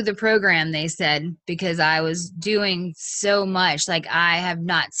outgrew the program, they said, because I was doing so much. Like, I have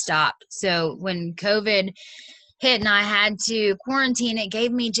not stopped. So when COVID hit and I had to quarantine, it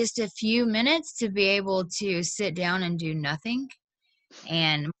gave me just a few minutes to be able to sit down and do nothing.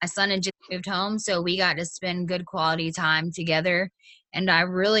 And my son had just moved home, so we got to spend good quality time together. And I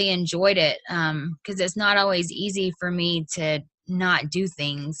really enjoyed it, because it's not always easy for me to not do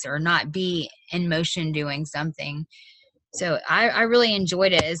things or not be in motion doing something. So I really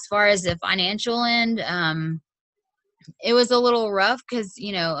enjoyed it. As far as the financial end, it was a little rough because,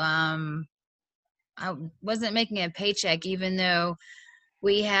 I wasn't making a paycheck. Even though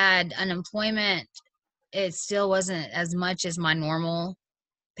we had unemployment, it still wasn't as much as my normal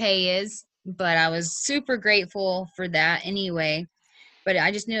pay is. But I was super grateful for that anyway. But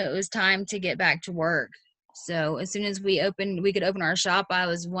I just knew it was time to get back to work. So as soon as we could open our shop, I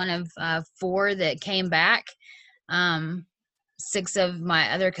was one of 4 that came back. 6 of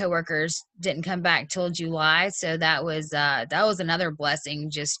my other coworkers didn't come back till July, so that was another blessing.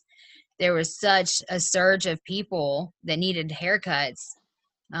 Just there was such a surge of people that needed haircuts.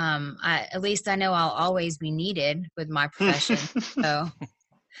 At least I know I'll always be needed with my profession. So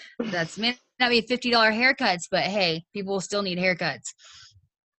that's may not be $50 haircuts, but hey, people still need haircuts.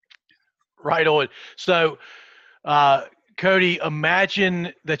 Right on. So, Cody,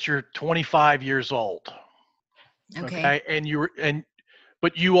 imagine that you're 25 years old. Okay.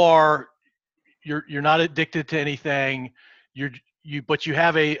 But you're not addicted to anything. But you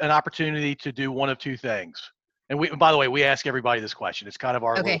have an opportunity to do one of 2 things. And by the way, we ask everybody this question. It's kind of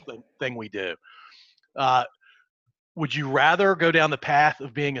our Okay. little thing we do. Would you rather go down the path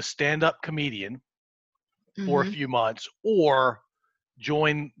of being a stand-up comedian for a few months, or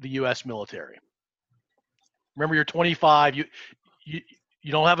join the U.S. military? Remember, you're 25. You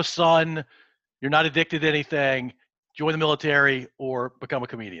don't have a son. You're not addicted to anything. Join the military or become a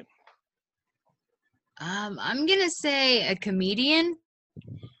comedian. I'm gonna say a comedian,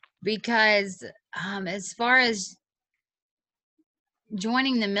 because as far as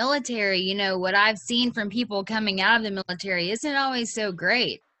joining the military, what I've seen from people coming out of the military isn't always so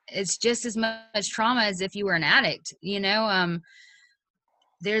great. It's just as much trauma as if you were an addict.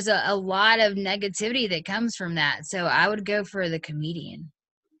 There's a lot of negativity that comes from that. So I would go for the comedian.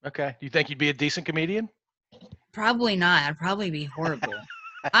 Okay. Do you think you'd be a decent comedian? Probably not. I'd probably be horrible.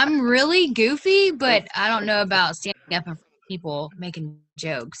 I'm really goofy, but I don't know about standing up in front of people making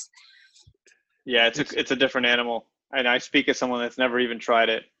jokes. Yeah, it's a different animal. And I speak as someone that's never even tried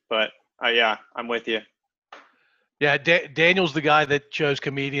it, but yeah, I'm with you. Yeah, Daniel's the guy that chose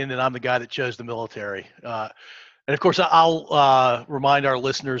comedian, and I'm the guy that chose the military. And of course, I'll remind our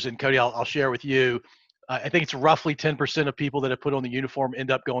listeners, and Cody, I'll share with you. I think it's roughly 10% of people that have put on the uniform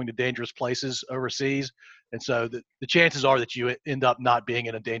end up going to dangerous places overseas. And so the chances are that you end up not being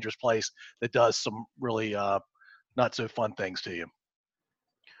in a dangerous place that does some really not so fun things to you.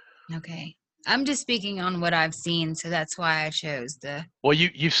 Okay. I'm just speaking on what I've seen, so that's why I chose the. Well,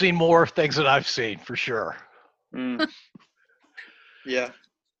 you've seen more things than I've seen, for sure. Yeah.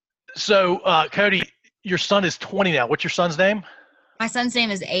 So, Cody, your son is 20 now. What's your son's name? My son's name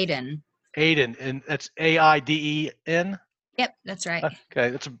is Aiden. Aiden, and that's Aiden? Yep, that's right. Okay,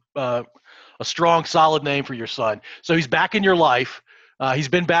 that's a strong, solid name for your son. So he's back in your life. He's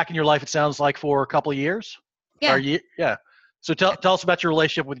been back in your life, it sounds like, for a couple of years? Yeah. Yeah. So tell us about your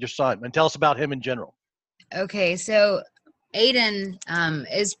relationship with your son, and tell us about him in general. Okay, so Aiden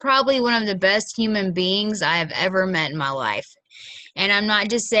is probably one of the best human beings I have ever met in my life. And I'm not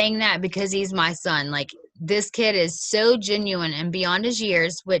just saying that because he's my son. Like, this kid is so genuine and beyond his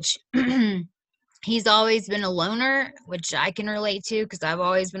years, which he's always been a loner, which I can relate to because I've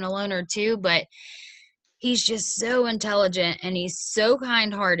always been a loner too. But he's just so intelligent and he's so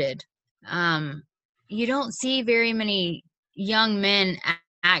kind-hearted. You don't see very many young men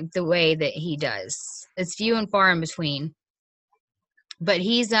act the way that he does. It's few and far in between. But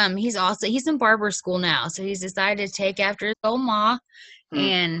he's in barber school now, so he's decided to take after his old ma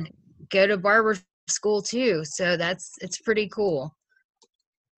and go to barber school too. So it's pretty cool.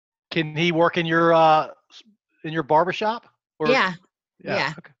 Can he work in your barber shop? Yeah.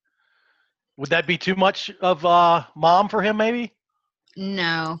 Okay. Would that be too much of mom for him, maybe?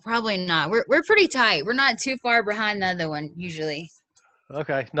 No, probably not. We're pretty tight. We're not too far behind the other one usually.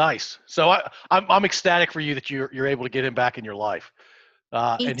 Okay, nice. So I'm ecstatic for you that you're able to get him back in your life.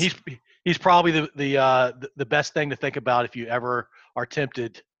 And he's probably the best thing to think about if you ever are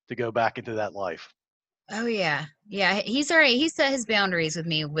tempted to go back into that life. Oh yeah. He set his boundaries with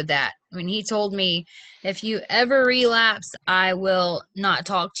me with that. I mean, he told me, if you ever relapse, I will not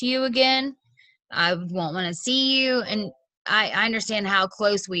talk to you again. I won't want to see you. And I understand how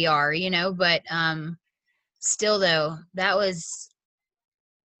close we are, but still though, that was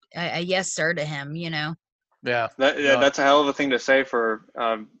a yes sir to him, Yeah. That's a hell of a thing to say for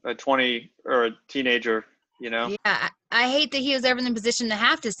a 20 or a teenager, Yeah, I hate that he was ever in the position to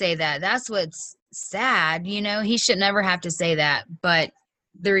have to say that. That's what's sad, he should never have to say that, but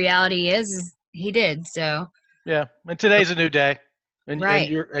the reality is he did. So yeah, and today's a new day, and right.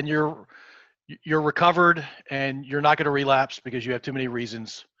 You're recovered, and you're not going to relapse because you have too many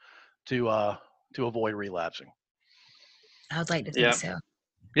reasons to avoid relapsing. I would like to think so.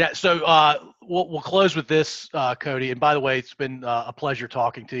 Yeah, so we'll close with this, Cody. And by the way, it's been a pleasure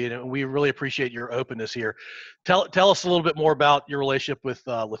talking to you, and we really appreciate your openness here. Tell us a little bit more about your relationship with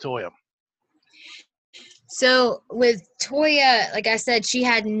LaToya. So with Toya, like I said, she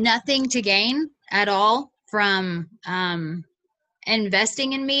had nothing to gain at all from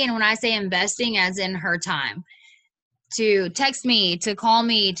investing in me. And when I say investing, as in her time, to text me, to call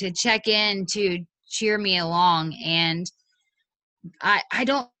me, to check in, to cheer me along. And I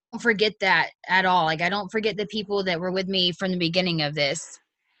don't forget that at all. Like, I don't forget the people that were with me from the beginning of this.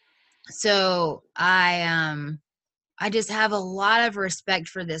 So I just have a lot of respect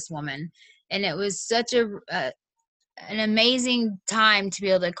for this woman. And it was such an amazing time to be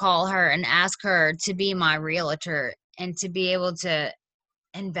able to call her and ask her to be my realtor and to be able to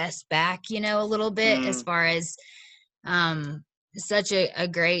invest back, a little bit as far as such a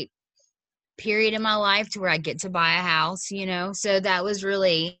great period in my life to where I get to buy a house, so that was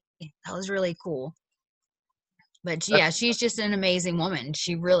really cool. But yeah, she's just an amazing woman.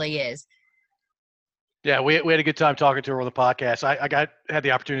 She really is. Yeah, we had a good time talking to her on the podcast. I had the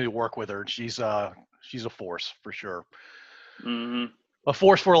opportunity to work with her, and she's a force for sure. Mm-hmm. A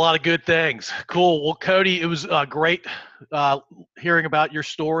force for a lot of good things. Cool. Well, Cody, it was great hearing about your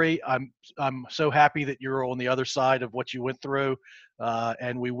story. I'm so happy that you're on the other side of what you went through,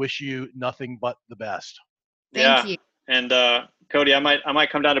 and we wish you nothing but the best. Thank you. And Cody, I might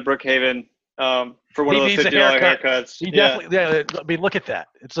come down to Brookhaven for one of those $50 haircuts. He definitely. Yeah, I mean, look at that.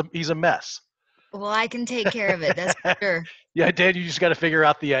 He's a mess. Well, I can take care of it. That's for sure. Yeah, Dan, you just got to figure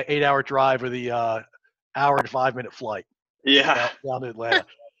out the 8-hour drive or the hour and 5-minute flight. Yeah. Down to Atlanta.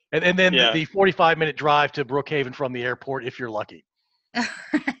 And then the 45-minute drive to Brookhaven from the airport if you're lucky.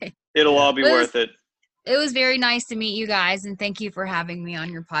 It'll all be worth it. It was very nice to meet you guys, and thank you for having me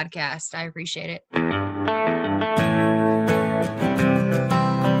on your podcast. I appreciate it.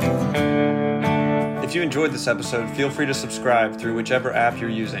 If you enjoyed this episode, feel free to subscribe through whichever app you're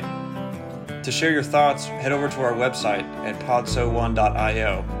using. To share your thoughts, head over to our website at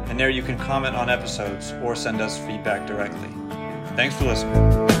podso1.io, and there you can comment on episodes or send us feedback directly. Thanks for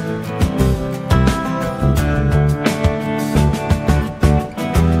listening.